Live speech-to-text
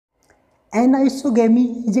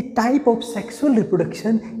Anisogamy is a type of sexual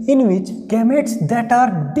reproduction in which gametes that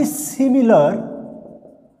are dissimilar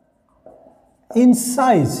in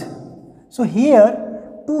size. So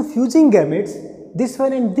here two fusing gametes, this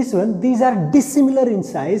one and this one, these are dissimilar in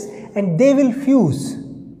size and they will fuse.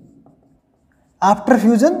 After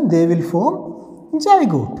fusion they will form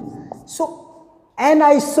zygote. So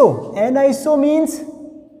aniso means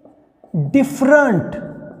different,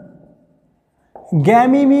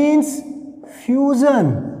 gamy means fusion.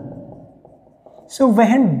 So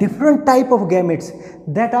when different type of gametes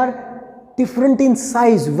that are different in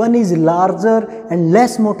size, one is larger and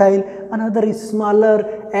less motile, another is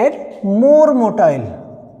smaller and more motile,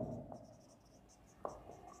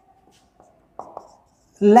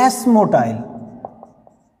 less motile.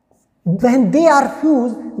 When they are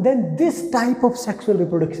fused, then this type of sexual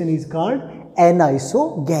reproduction is called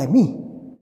anisogamy.